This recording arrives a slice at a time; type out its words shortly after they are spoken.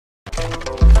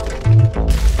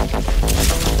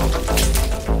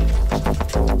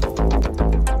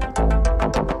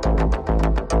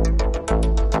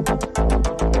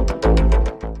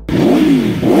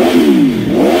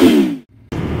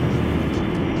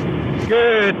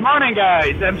Good morning,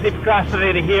 guys.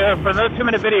 MCProcrastinator here for another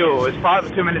 2-minute video as part of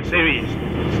the 2-minute series.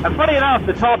 And funny enough,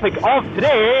 the topic of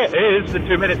today is the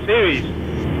 2-minute series.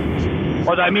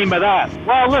 What do I mean by that?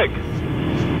 Well, look,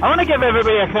 I want to give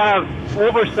everybody a kind of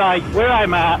oversight where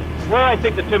I'm at, where I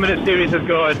think the 2-minute series is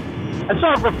going, and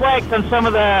sort of reflect on some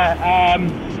of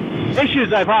the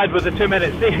issues I've had with the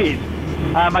 2-minute series.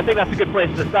 I think that's a good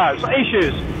place to start. So,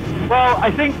 issues. Well,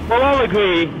 I think we'll all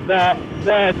agree that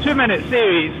the 2-minute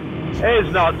series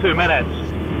is not 2 minutes.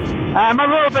 I'm a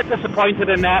little bit disappointed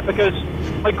in that because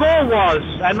my goal was,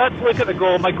 and let's look at the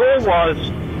goal, my goal was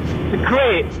to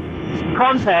create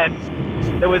content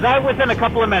that was out within a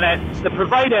couple of minutes, that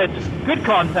provided good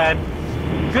content,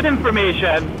 good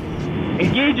information,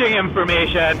 engaging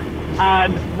information,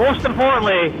 and most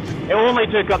importantly, it only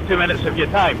took up 2 minutes of your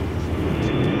time.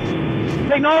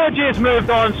 Technology has moved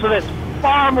on so that it's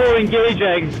far more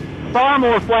engaging, far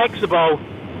more flexible.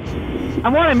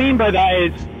 And what I mean by that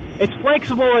is, it's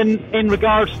flexible in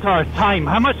regards to our time,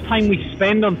 how much time we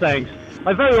spend on things.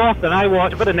 Like very often I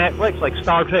watch a bit of Netflix, like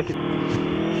Star Trek.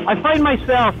 I find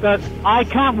myself that I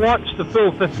can't watch the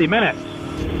full 50 minutes.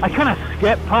 I kind of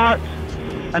skip parts,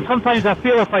 and sometimes I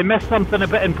feel if I miss something a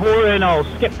bit important, I'll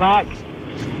skip back.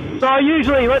 So I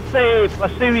usually, let's say a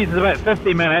series is about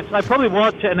 50 minutes, I probably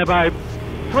watch it in about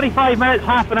 25 minutes,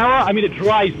 half an hour. I mean, it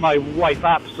drives my wife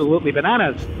absolutely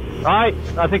bananas, right?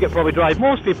 I think it probably drives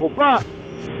most people, but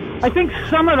I think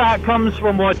some of that comes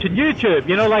from watching YouTube.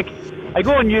 You know, like, I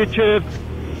go on YouTube,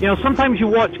 you know, sometimes you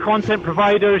watch content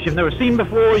providers you've never seen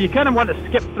before, you kind of want to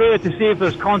skip through it to see if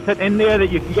there's content in there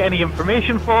that you can get any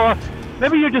information for.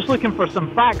 Maybe you're just looking for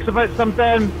some facts about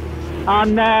something,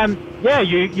 and yeah,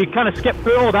 you kind of skip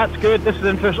through, oh, that's good, this is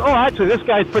interesting, oh, actually, this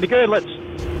guy's pretty good, let's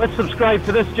subscribe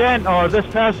to this gent, or this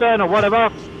person, or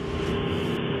whatever.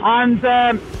 And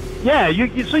yeah,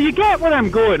 so you get where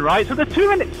I'm going, right? So the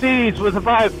 2-minute series was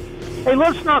about, hey,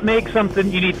 let's not make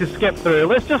something you need to skip through.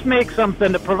 Let's just make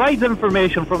something that provides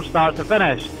information from start to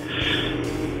finish.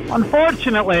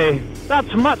 Unfortunately,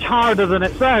 that's much harder than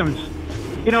it sounds.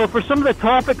 You know, for some of the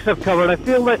topics I've covered, I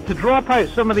feel that to drop out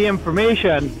some of the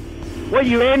information, what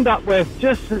you end up with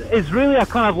just is really a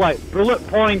kind of like bullet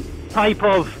point type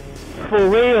of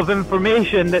foray of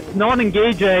information that's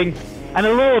non-engaging and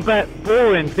a little bit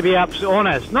boring, to be absolutely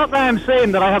honest. Not that I'm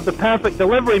saying that I have the perfect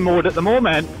delivery mode at the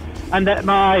moment and that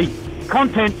my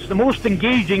content's the most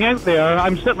engaging out there.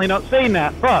 I'm certainly not saying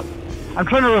that, but I'm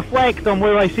trying to reflect on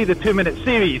where I see the 2-minute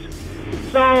series.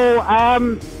 So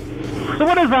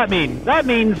what does that mean? That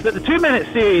means that the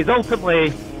 2-minute series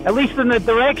ultimately, at least in the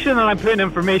direction that I'm putting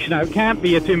information out, can't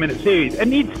be a 2-minute series. It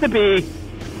needs to be,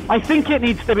 I think it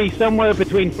needs to be somewhere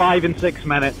between 5 and 6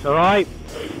 minutes, alright?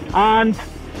 And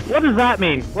what does that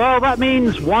mean? Well, that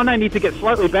means, one, I need to get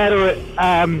slightly better at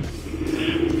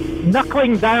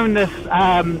knuckling down this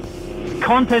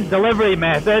content delivery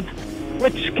method,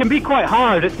 which can be quite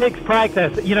hard. It takes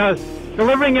practice. You know,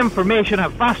 delivering information, how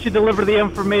fast you deliver the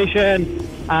information,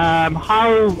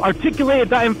 how articulated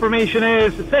that information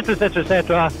is, etc., etc.,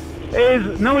 etc.,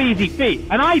 is no easy feat.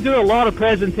 And I do a lot of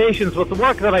presentations with the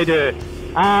work that I do.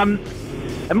 And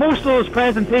most of those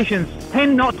presentations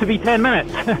tend not to be 10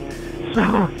 minutes.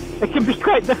 So it can be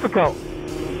quite difficult.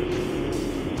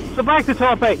 So back to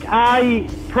topic, I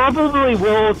probably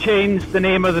will change the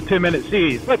name of the 2-minute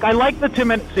series. Look, I like the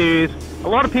 2-minute series. A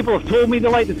lot of people have told me they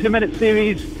like the 2-minute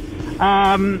series.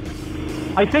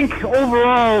 I think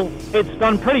overall it's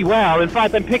done pretty well. In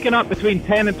fact, I'm picking up between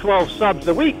 10 and 12 subs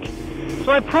a week.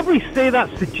 So I'd probably say that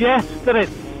suggests that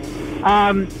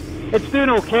it's doing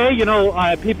okay, you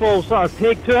know, people sort of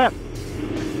take to it.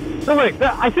 So look,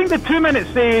 I think the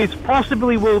 2-minute series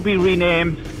possibly will be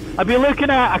renamed. I'll be looking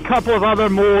at a couple of other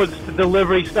modes to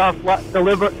deliver stuff,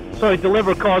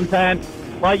 deliver content.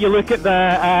 Like you look at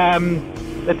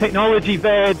the technology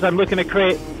vids, I'm looking to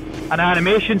create an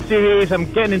animation series. I'm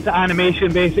getting into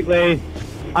animation basically.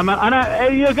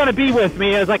 You're going to be with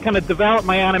me as I kind of develop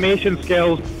my animation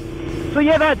skills. So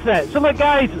yeah, that's it. So look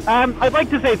guys, I'd like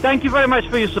to say thank you very much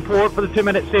for your support for the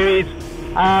 2-minute series.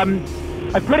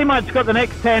 I've pretty much got the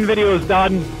next 10 videos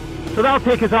done, so that'll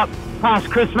take us up past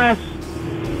Christmas.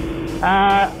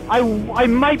 I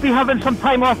might be having some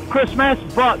time off Christmas,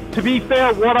 but to be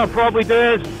fair, what I'll probably do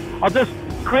is I'll just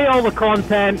create all the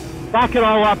content, back it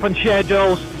all up on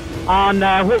schedules, and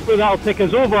hopefully that'll take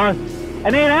us over.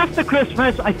 And then after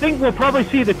Christmas, I think we'll probably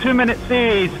see the 2-minute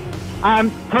series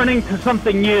turning to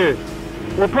something new.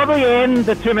 We'll probably end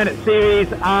the 2-minute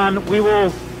series and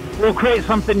we'll create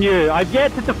something new. I've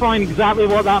yet to define exactly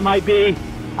what that might be,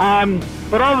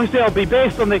 but obviously it'll be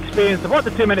based on the experience of what the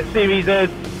 2-minute series is.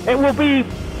 It will be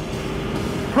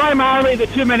primarily the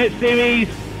 2-minute series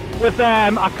with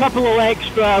a couple of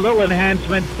extra little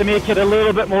enhancements to make it a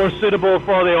little bit more suitable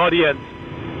for the audience.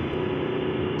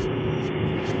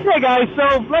 Yeah guys,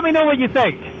 so let me know what you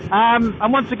think. And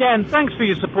once again, thanks for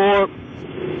your support.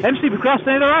 MC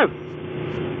Procrastinator out.